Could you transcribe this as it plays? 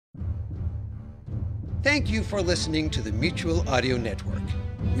Thank you for listening to the Mutual Audio Network.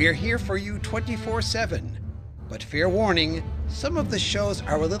 We are here for you 24/7. But fair warning, some of the shows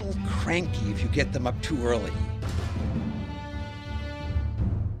are a little cranky if you get them up too early.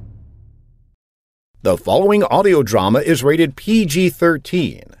 The following audio drama is rated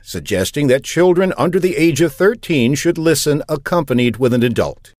PG-13, suggesting that children under the age of 13 should listen accompanied with an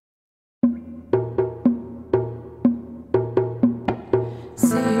adult.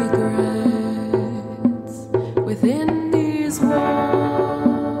 Secrets within these walls.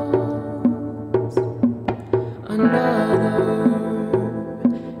 Another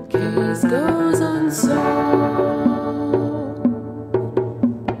case goes unsolved.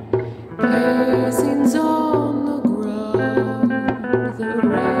 Casings on the ground. The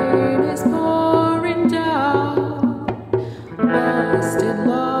rain is pouring down. Busted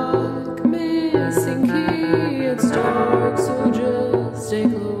lock, missing key. It's dark, so just stay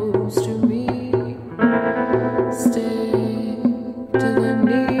close to me. Stick to the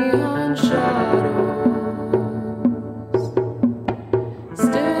neon shadows.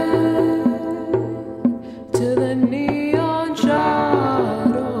 Stick to the neon shadows.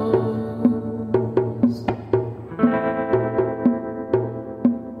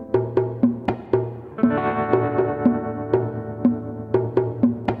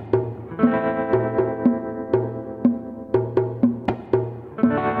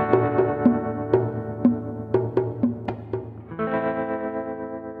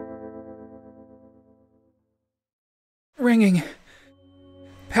 Ringing,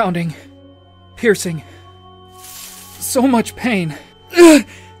 pounding, piercing. So much pain. Ugh!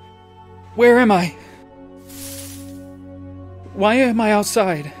 Where am I? Why am I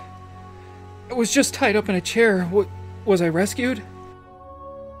outside? I was just tied up in a chair. Was I rescued?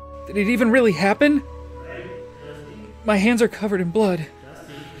 Did it even really happen? My hands are covered in blood.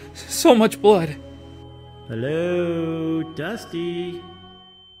 So much blood. Hello, Dusty.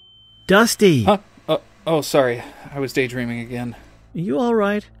 Dusty! Huh? Oh, sorry. I was daydreaming again. You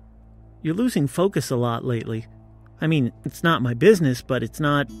alright? You're losing focus a lot lately. I mean, it's not my business, but it's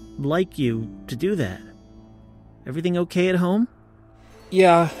not like you to do that. Everything okay at home?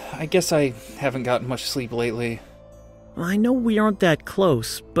 Yeah, I guess I haven't gotten much sleep lately. Well, I know we aren't that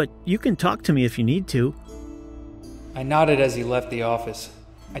close, but you can talk to me if you need to. I nodded as he left the office.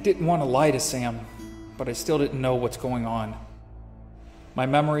 I didn't want to lie to Sam, but I still didn't know what's going on. My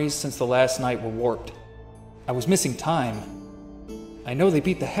memories since the last night were warped. I was missing time. I know they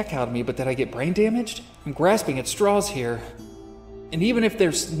beat the heck out of me, but did I get brain damaged? I'm grasping at straws here. And even if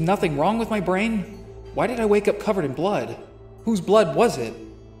there's nothing wrong with my brain, why did I wake up covered in blood? Whose blood was it?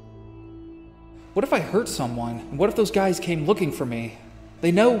 What if I hurt someone? And what if those guys came looking for me?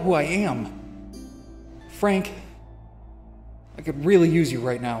 They know who I am. Frank, I could really use you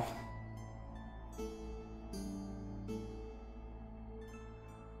right now.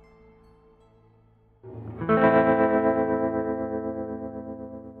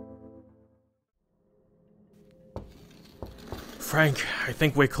 Frank, I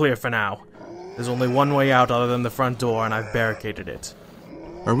think we're clear for now. There's only one way out other than the front door, and I've barricaded it.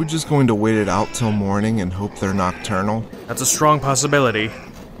 Are we just going to wait it out till morning and hope they're nocturnal? That's a strong possibility.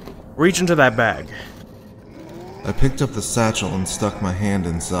 Reach into that bag. I picked up the satchel and stuck my hand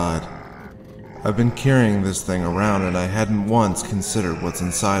inside. I've been carrying this thing around and I hadn't once considered what's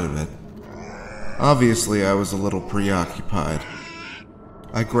inside of it. Obviously, I was a little preoccupied.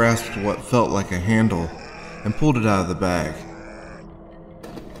 I grasped what felt like a handle and pulled it out of the bag.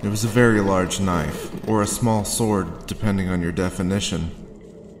 It was a very large knife, or a small sword, depending on your definition.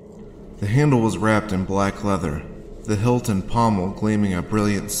 The handle was wrapped in black leather, the hilt and pommel gleaming a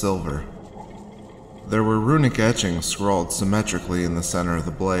brilliant silver. There were runic etchings scrawled symmetrically in the center of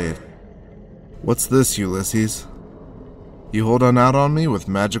the blade. What's this, Ulysses? You holding out on me with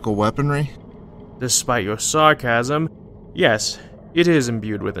magical weaponry? Despite your sarcasm, yes, it is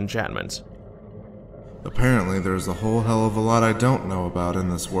imbued with enchantments. Apparently there's a whole hell of a lot I don't know about in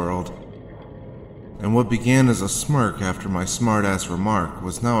this world. And what began as a smirk after my smart-ass remark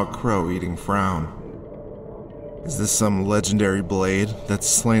was now a crow-eating frown. Is this some legendary blade that's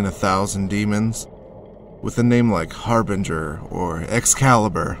slain 1,000 demons? With a name like Harbinger or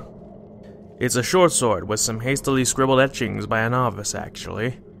Excalibur? It's a short sword with some hastily scribbled etchings by a novice,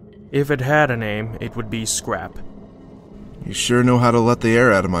 actually. If it had a name, it would be Scrap. You sure know how to let the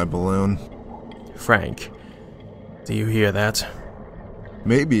air out of my balloon. Frank, do you hear that?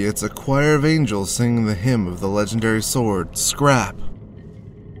 Maybe it's a choir of angels singing the hymn of the legendary sword, Scrap.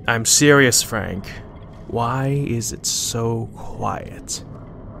 I'm serious, Frank. Why is it so quiet?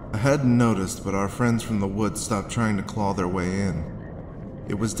 I hadn't noticed, but our friends from the woods stopped trying to claw their way in.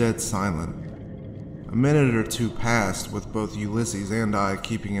 It was dead silent. A minute or two passed with both Ulysses and I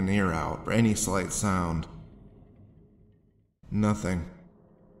keeping an ear out for any slight sound. Nothing.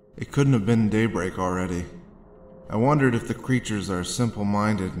 It couldn't have been daybreak already. I wondered if the creatures are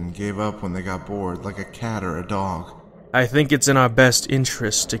simple-minded and gave up when they got bored, like a cat or a dog. I think it's in our best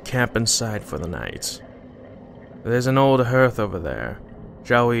interest to camp inside for the night. There's an old hearth over there.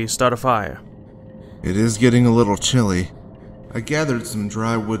 Shall we start a fire? It is getting a little chilly. I gathered some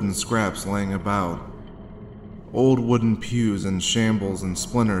dry wooden scraps laying about. Old wooden pews and shambles and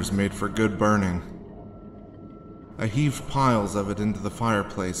splinters made for good burning. I heaved piles of it into the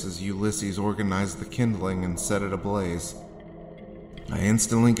fireplace as Ulysses organized the kindling and set it ablaze. I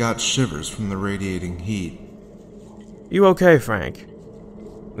instantly got shivers from the radiating heat. You okay, Frank?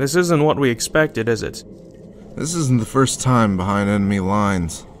 This isn't what we expected, is it? This isn't the first time behind enemy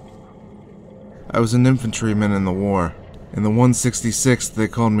lines. I was an infantryman in the war. In the 166th, they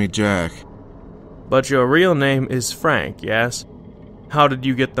called me Jack. But your real name is Frank, yes? How did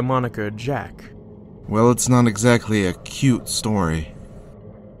you get the moniker Jack? Well, it's not exactly a cute story.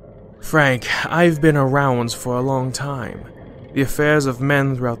 Frank, I've been around for a long time. The affairs of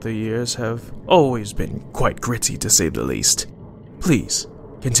men throughout the years have always been quite gritty, to say the least. Please,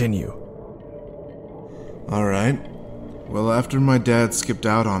 continue. Alright. Well, after my dad skipped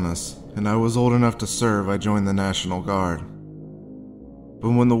out on us, and I was old enough to serve, I joined the National Guard.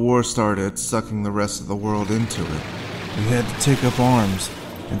 But when the war started, sucking the rest of the world into it, we had to take up arms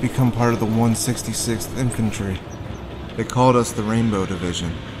and become part of the 166th Infantry. They called us the Rainbow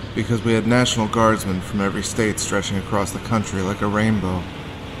Division, because we had National Guardsmen from every state stretching across the country like a rainbow.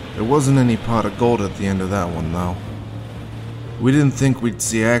 There wasn't any pot of gold at the end of that one, though. We didn't think we'd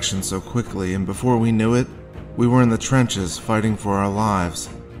see action so quickly, and before we knew it, we were in the trenches fighting for our lives.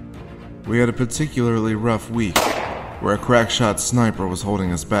 We had a particularly rough week, where a crack-shot sniper was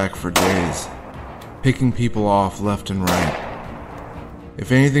holding us back for days, picking people off left and right.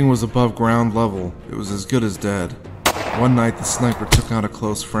 If anything was above ground level, it was as good as dead. One night the sniper took out a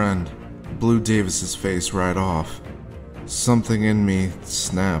close friend, blew Davis's face right off. Something in me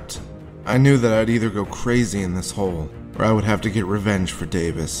snapped. I knew that I'd either go crazy in this hole, or I would have to get revenge for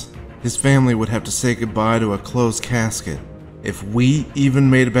Davis. His family would have to say goodbye to a closed casket, if we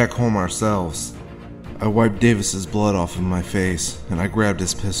even made it back home ourselves. I wiped Davis's blood off of my face, and I grabbed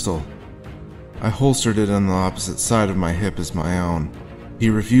his pistol. I holstered it on the opposite side of my hip as my own.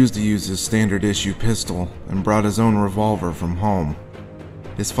 He refused to use his standard-issue pistol and brought his own revolver from home.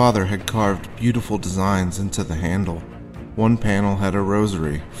 His father had carved beautiful designs into the handle. One panel had a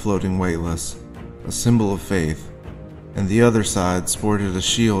rosary floating weightless, a symbol of faith, and the other side sported a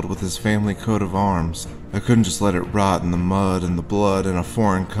shield with his family coat of arms. I couldn't just let it rot in the mud and the blood in a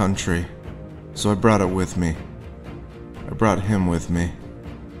foreign country, so I brought it with me. I brought him with me.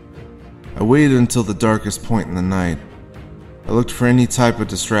 I waited until the darkest point in the night. I looked for any type of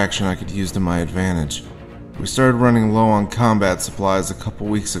distraction I could use to my advantage. We started running low on combat supplies a couple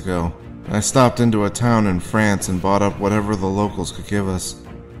weeks ago, and I stopped into a town in France and bought up whatever the locals could give us.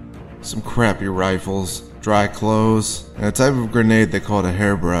 Some crappy rifles, dry clothes, and a type of grenade they called a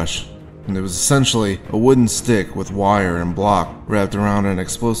hairbrush. And it was essentially a wooden stick with wire and block wrapped around an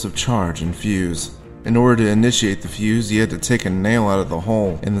explosive charge and fuse. In order to initiate the fuse, you had to take a nail out of the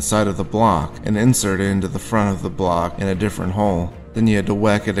hole in the side of the block and insert it into the front of the block in a different hole. Then you had to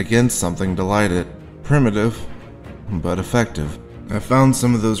whack it against something to light it. Primitive, but effective. I found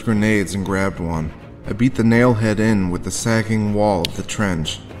some of those grenades and grabbed one. I beat the nail head in with the sagging wall of the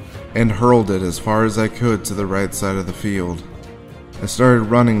trench and hurled it as far as I could to the right side of the field. I started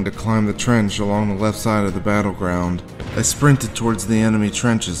running to climb the trench along the left side of the battleground. I sprinted towards the enemy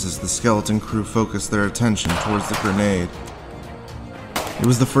trenches as the skeleton crew focused their attention towards the grenade. It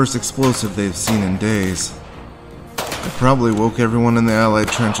was the first explosive they've seen in days. I probably woke everyone in the Allied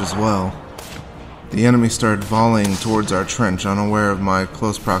trench as well. The enemy started volleying towards our trench, unaware of my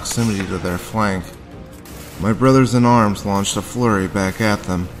close proximity to their flank. My brothers in arms launched a flurry back at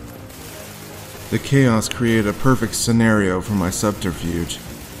them. The chaos created a perfect scenario for my subterfuge.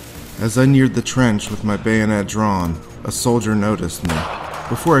 As I neared the trench with my bayonet drawn, a soldier noticed me.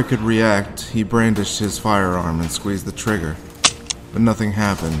 Before I could react, he brandished his firearm and squeezed the trigger. But nothing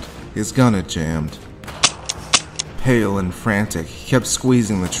happened. His gun had jammed. Pale and frantic, he kept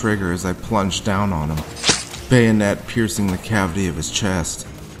squeezing the trigger as I plunged down on him, bayonet piercing the cavity of his chest.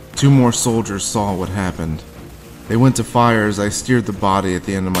 2 more soldiers saw what happened. They went to fire as I steered the body at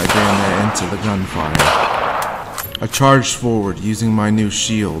the end of my bayonet into the gunfire. I charged forward using my new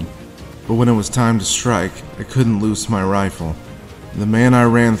shield, but when it was time to strike, I couldn't loose my rifle. The man I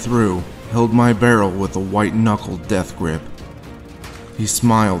ran through held my barrel with a white-knuckled death grip. He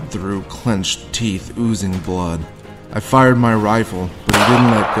smiled through clenched teeth oozing blood. I fired my rifle, but he didn't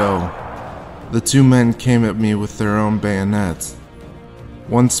let go. The two men came at me with their own bayonets.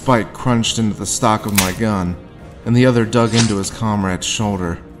 One spike crunched into the stock of my gun, and the other dug into his comrade's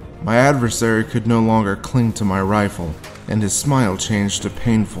shoulder. My adversary could no longer cling to my rifle, and his smile changed to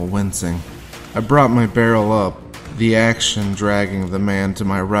painful wincing. I brought my barrel up, the action dragging the man to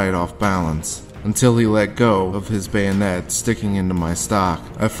my right off balance, until he let go of his bayonet sticking into my stock.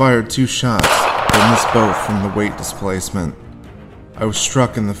 I fired 2 shots, but missed both from the weight displacement. I was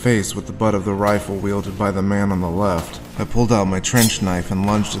struck in the face with the butt of the rifle wielded by the man on the left. I pulled out my trench knife and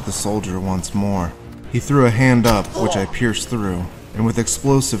lunged at the soldier once more. He threw a hand up, which I pierced through, and with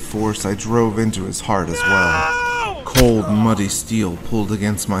explosive force I drove into his heart as well. Cold, muddy steel pulled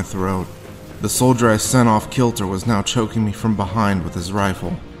against my throat. The soldier I sent off kilter was now choking me from behind with his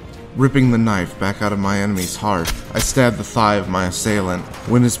rifle. Ripping the knife back out of my enemy's heart, I stabbed the thigh of my assailant.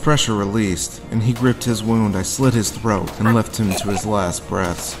 When his pressure released, and he gripped his wound, I slit his throat and left him to his last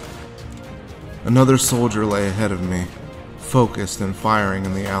breaths. Another soldier lay ahead of me, focused and firing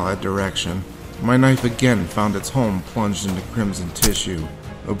in the Allied direction. My knife again found its home plunged into crimson tissue.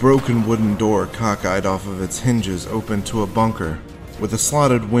 A broken wooden door cockeyed off of its hinges opened to a bunker, with a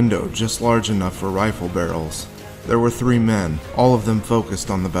slotted window just large enough for rifle barrels. There were 3 men, all of them focused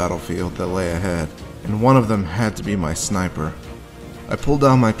on the battlefield that lay ahead, and one of them had to be my sniper. I pulled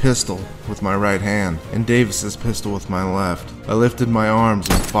down my pistol with my right hand, and Davis's pistol with my left. I lifted my arms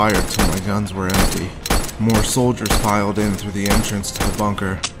and fired till my guns were empty. More soldiers piled in through the entrance to the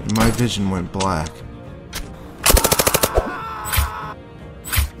bunker, and my vision went black.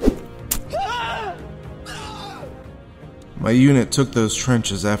 My unit took those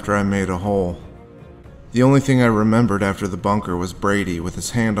trenches after I made a hole. The only thing I remembered after the bunker was Brady with his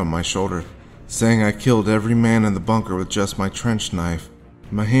hand on my shoulder, saying I killed every man in the bunker with just my trench knife.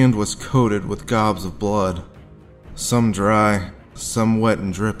 My hand was coated with gobs of blood, some dry, some wet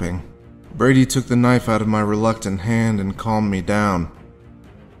and dripping. Brady took the knife out of my reluctant hand and calmed me down.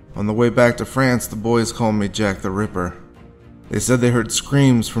 On the way back to France, the boys called me Jack the Ripper. They said they heard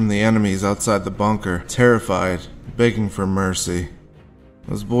screams from the enemies outside the bunker, terrified, begging for mercy.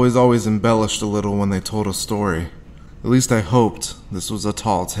 Those boys always embellished a little when they told a story. At least I hoped this was a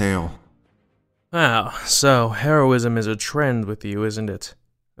tall tale. Wow, so heroism is a trend with you, isn't it?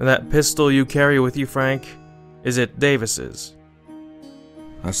 That pistol you carry with you, Frank, is it Davis's?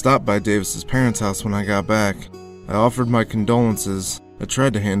 I stopped by Davis's parents' house when I got back. I offered my condolences. I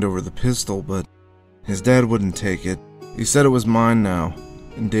tried to hand over the pistol, but his dad wouldn't take it. He said it was mine now,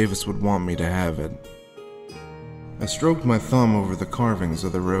 and Davis would want me to have it. I stroked my thumb over the carvings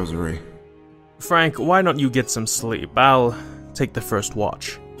of the rosary. Frank, why don't you get some sleep? I'll take the first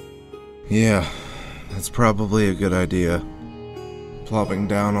watch. Yeah, that's probably a good idea. Plopping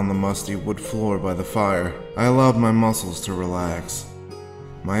down on the musty wood floor by the fire, I allowed my muscles to relax.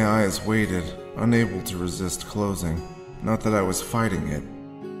 My eyes waited, unable to resist closing. Not that I was fighting it.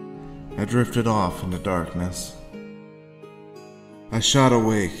 I drifted off into darkness. I shot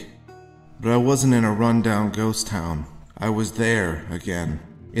awake. But I wasn't in a run-down ghost town. I was there again,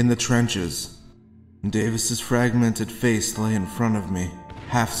 in the trenches. Davis's fragmented face lay in front of me,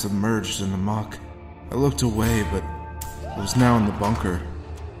 half submerged in the muck. I looked away, but I was now in the bunker.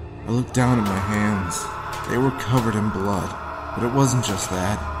 I looked down at my hands. They were covered in blood, but it wasn't just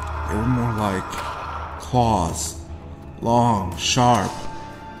that. They were more like claws. Long, sharp,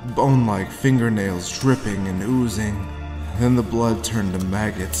 bone-like fingernails dripping and oozing. Then the blood turned to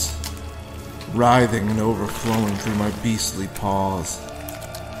maggots, writhing and overflowing through my beastly paws.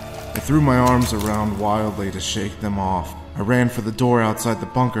 I threw my arms around wildly to shake them off. I ran for the door outside the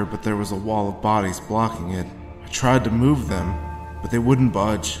bunker, but there was a wall of bodies blocking it. I tried to move them, but they wouldn't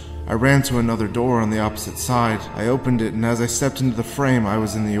budge. I ran to another door on the opposite side. I opened it, and as I stepped into the frame, I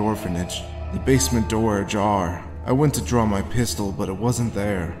was in the orphanage, the basement door ajar. I went to draw my pistol, but it wasn't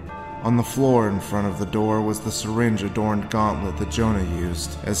there. On the floor in front of the door was the syringe-adorned gauntlet that Jonah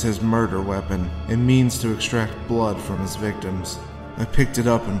used as his murder weapon and means to extract blood from his victims. I picked it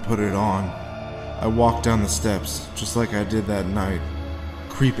up and put it on. I walked down the steps, just like I did that night.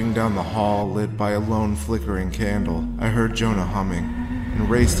 Creeping down the hall lit by a lone flickering candle, I heard Jonah humming and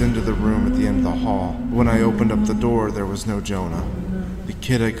raced into the room at the end of the hall. When I opened up the door, there was no Jonah. The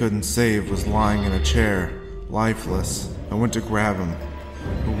kid I couldn't save was lying in a chair, lifeless. I went to grab him.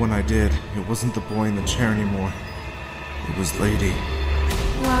 But when I did, it wasn't the boy in the chair anymore. It was Lady.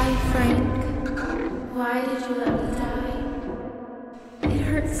 Why, Frank? Why did you let me die? It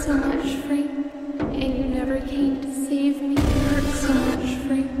hurts so much, Frank. And you never came to save me. It hurts so much,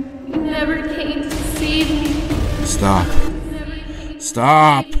 Frank. You never came to save me. Stop.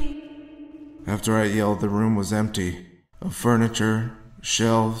 Stop! After I yelled, the room was empty. Of furniture,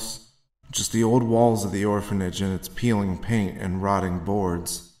 shelves, just the old walls of the orphanage and its peeling paint and rotting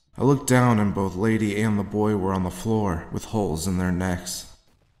boards. I looked down and both Lady and the boy were on the floor with holes in their necks.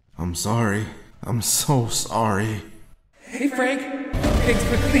 I'm sorry. I'm so sorry. Hey Frank, thanks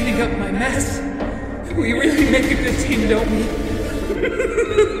for cleaning up my mess. We really make a good team, don't we?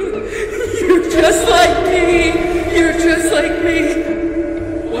 You're just like me! You're just like me!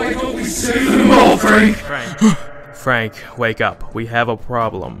 Why don't we save them all, Frank? Frank, wake up. We have a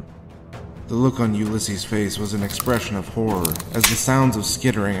problem. The look on Ulysses' face was an expression of horror as the sounds of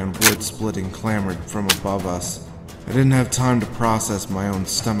skittering and wood splitting clamored from above us. I didn't have time to process my own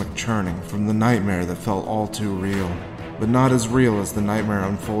stomach churning from the nightmare that felt all too real, but not as real as the nightmare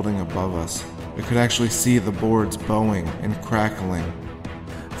unfolding above us. I could actually see the boards bowing and crackling.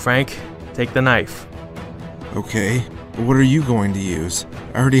 Frank, take the knife. Okay, but what are you going to use?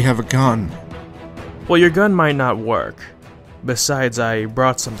 I already have a gun. Well, your gun might not work. Besides, I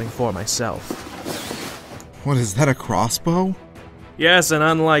brought something for myself. What is that, a crossbow? Yes, and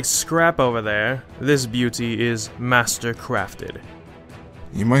unlike scrap over there, this beauty is master crafted.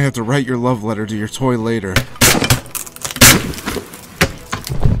 You might have to write your love letter to your toy later.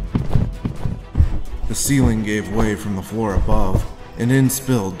 The ceiling gave way from the floor above, and in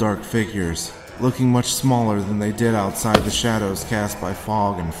spilled dark figures, looking much smaller than they did outside the shadows cast by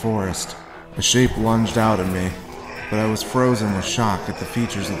fog and forest. A shape lunged out at me, but I was frozen with shock at the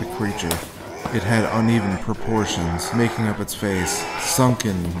features of the creature. It had uneven proportions, making up its face,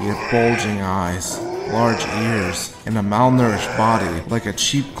 sunken yet bulging eyes, large ears, and a malnourished body like a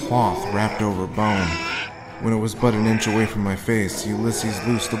cheap cloth wrapped over bone. When it was but an inch away from my face, Ulysses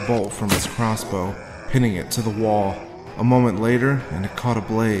loosed a bolt from his crossbow, pinning it to the wall. A moment later, and it caught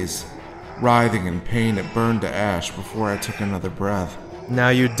ablaze. Writhing in pain, it burned to ash before I took another breath. Now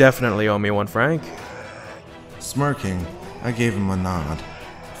you definitely owe me one, Frank. Smirking, I gave him a nod.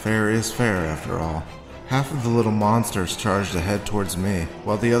 Fair is fair, after all. Half of the little monsters charged ahead towards me,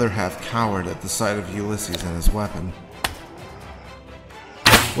 while the other half cowered at the sight of Ulysses and his weapon.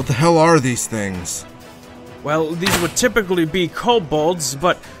 What the hell are these things? Well, these would typically be kobolds,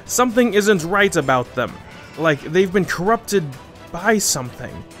 but something isn't right about them. Like, they've been corrupted by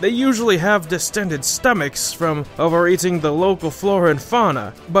something. They usually have distended stomachs from overeating the local flora and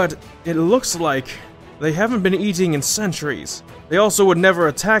fauna, but it looks like they haven't been eating in centuries. They also would never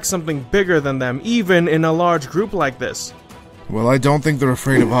attack something bigger than them, even in a large group like this. Well, I don't think they're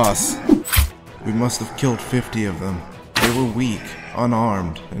afraid of us. We must have killed 50 of them. They were weak,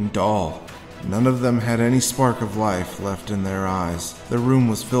 unarmed, and dull. None of them had any spark of life left in their eyes. Their room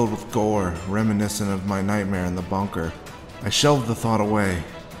was filled with gore, reminiscent of my nightmare in the bunker. I shelved the thought away.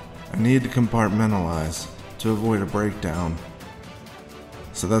 I needed to compartmentalize to avoid a breakdown.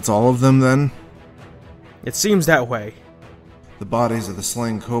 So that's all of them, then? It seems that way. The bodies of the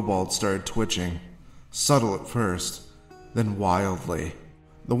slain kobolds started twitching, subtle at first, then wildly.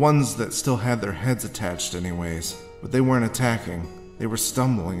 The ones that still had their heads attached anyways, but they weren't attacking. They were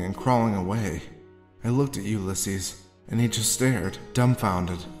stumbling and crawling away. I looked at Ulysses, and he just stared,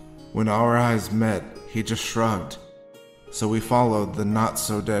 dumbfounded. When our eyes met, he just shrugged. So we followed the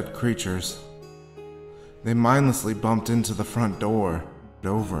not-so-dead creatures. They mindlessly bumped into the front door,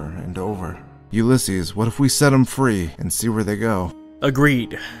 over and over. Ulysses, what if we set them free and see where they go?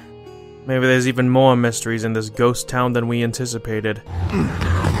 Agreed. Maybe there's even more mysteries in this ghost town than we anticipated.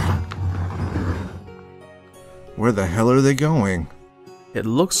 Where the hell are they going? It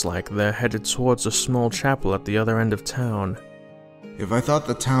looks like they're headed towards a small chapel at the other end of town. If I thought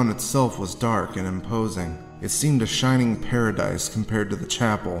the town itself was dark and imposing, it seemed a shining paradise compared to the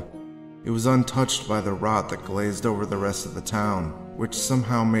chapel. It was untouched by the rot that glazed over the rest of the town, which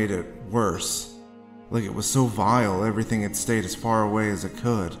somehow made it worse. Like it was so vile, everything had stayed as far away as it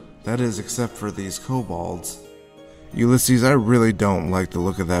could. That is, except for these kobolds. Ulysses, I really don't like the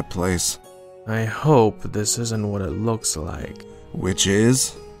look of that place. I hope this isn't what it looks like. Which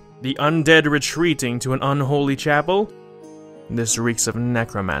is? The undead retreating to an unholy chapel? This reeks of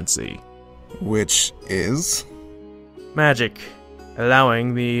necromancy. Which is? Magic,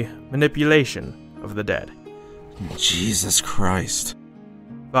 allowing the manipulation of the dead. Jesus Christ.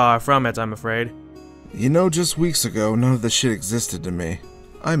 Far from it, I'm afraid. You know, just weeks ago, none of this shit existed to me.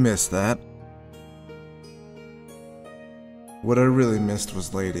 I missed that. What I really missed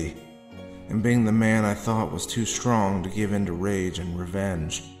was Lady, and being the man I thought was too strong to give in to rage and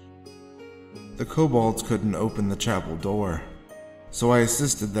revenge. The kobolds couldn't open the chapel door, so I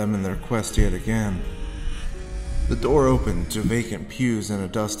assisted them in their quest yet again. The door opened to vacant pews and a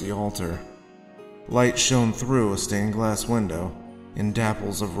dusty altar. Light shone through a stained glass window, in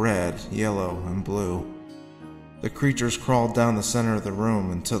dapples of red, yellow, and blue. The creatures crawled down the center of the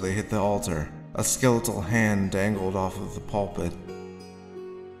room until they hit the altar. A skeletal hand dangled off of the pulpit.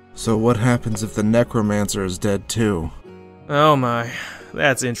 So what happens if the necromancer is dead too? Oh my,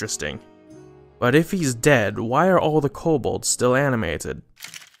 that's interesting. But if he's dead, why are all the kobolds still animated?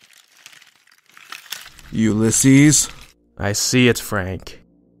 Ulysses? I see it, Frank.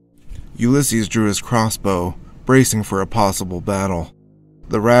 Ulysses drew his crossbow, bracing for a possible battle.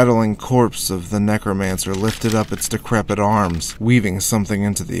 The rattling corpse of the necromancer lifted up its decrepit arms, weaving something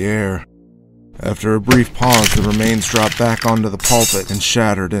into the air. After a brief pause, the remains dropped back onto the pulpit and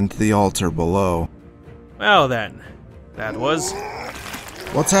shattered into the altar below. Well then, that was...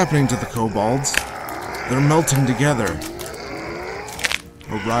 What's happening to the kobolds? They're melting together.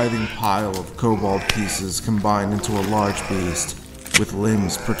 A writhing pile of kobold pieces combined into a large beast, with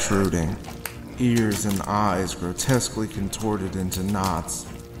limbs protruding, ears and eyes grotesquely contorted into knots.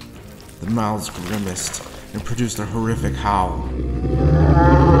 The mouths grimaced and produced a horrific howl.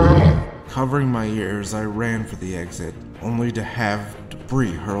 Covering my ears, I ran for the exit, only to have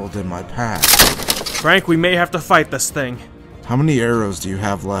debris hurled in my path. Frank, we may have to fight this thing. How many arrows do you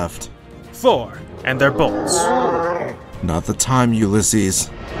have left? 4, and they're bolts. Not the time, Ulysses.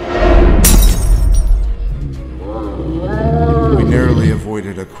 We narrowly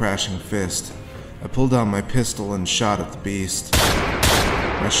avoided a crashing fist. I pulled out my pistol and shot at the beast.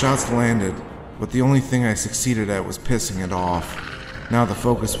 My shots landed, but the only thing I succeeded at was pissing it off. Now the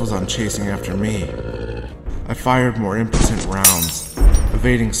focus was on chasing after me. I fired more impotent rounds,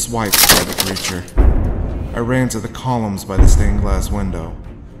 evading swipes by the creature. I ran to the columns by the stained glass window.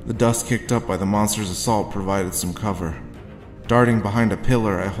 The dust kicked up by the monster's assault provided some cover. Darting behind a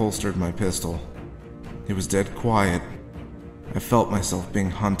pillar, I holstered my pistol. It was dead quiet. I felt myself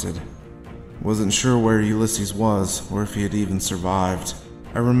being hunted. Wasn't sure where Ulysses was, or if he had even survived.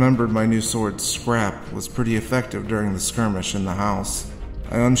 I remembered my new sword, Scrap, was pretty effective during the skirmish in the house.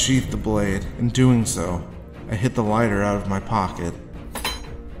 I unsheathed the blade. In doing so, I hit the lighter out of my pocket.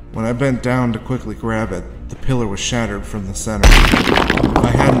 When I bent down to quickly grab it, the pillar was shattered from the center. If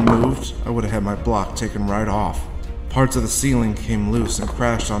I hadn't moved, I would have had my block taken right off. Parts of the ceiling came loose and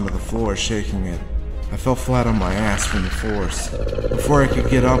crashed onto the floor, shaking it. I fell flat on my ass from the force. Before I could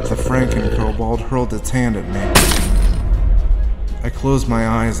get up, the Franken kobold hurled its hand at me. I closed my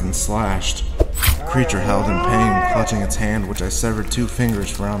eyes and slashed. The creature held in pain, clutching its hand, which I severed 2 fingers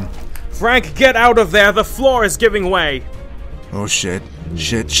from. Frank, get out of there! The floor is giving way! Oh shit.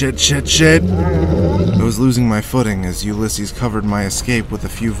 Shit. I was losing my footing as Ulysses covered my escape with a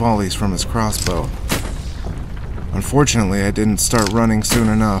few volleys from his crossbow. Unfortunately, I didn't start running soon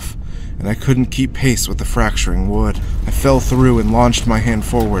enough, and I couldn't keep pace with the fracturing wood. I fell through and launched my hand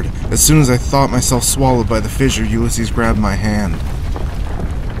forward. As soon as I thought myself swallowed by the fissure, Ulysses grabbed my hand.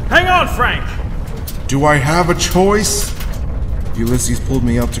 Hang on, Frank! Do I have a choice? Ulysses pulled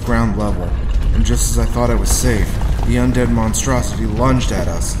me up to ground level, and just as I thought I was safe, the undead monstrosity lunged at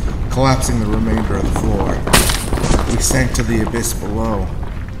us, collapsing the remainder of the floor. We sank to the abyss below,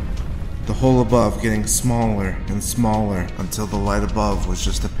 the hole above getting smaller and smaller until the light above was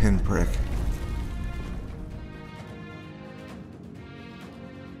just a pinprick.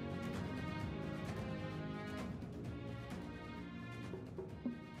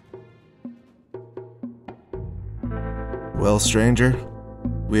 Well, stranger,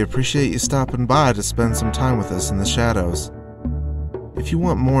 we appreciate you stopping by to spend some time with us in the shadows. If you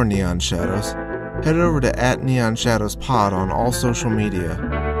want more Neon Shadows, head over to @NeonShadowsPod on all social media,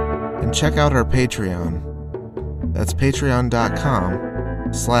 and check out our Patreon. That's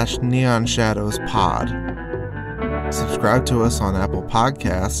patreon.com/NeonShadowsPod. Subscribe to us on Apple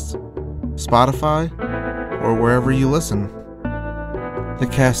Podcasts, Spotify, or wherever you listen. The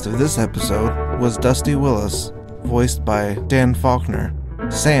cast of this episode was Dusty Willis, voiced by Dan Faulkner,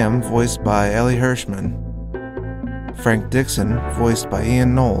 Sam, voiced by Ellie Hirschman, Frank Dixon, voiced by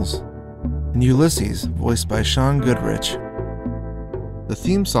Ian Knowles, and Ulysses, voiced by Sean Goodrich. The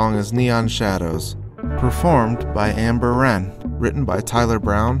theme song is Neon Shadows, performed by Amber Wren, written by Tyler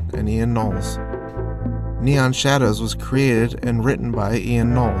Brown and Ian Knowles. Neon Shadows was created and written by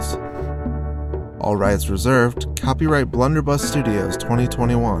Ian Knowles. All rights reserved. Copyright Blunderbuss Studios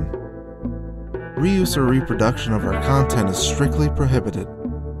 2021. Reuse or reproduction of our content is strictly prohibited.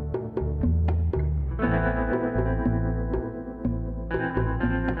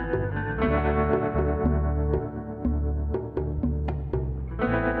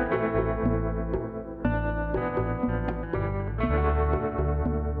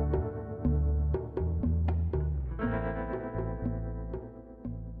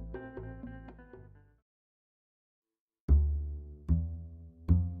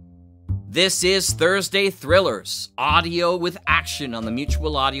 This is Thursday Thrillers, audio with action on the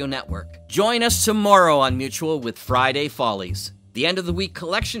Mutual Audio Network. Join us tomorrow on Mutual with Friday Follies, the end-of-the-week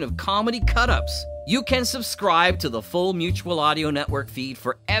collection of comedy cut-ups. You can subscribe to the full Mutual Audio Network feed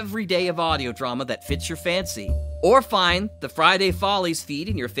for every day of audio drama that fits your fancy. Or find the Friday Follies feed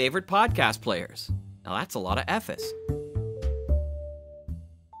in your favorite podcast players. Now that's a lot of F's.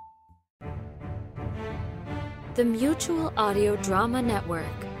 The Mutual Audio Drama Network,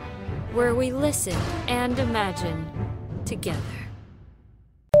 where we listen and imagine together.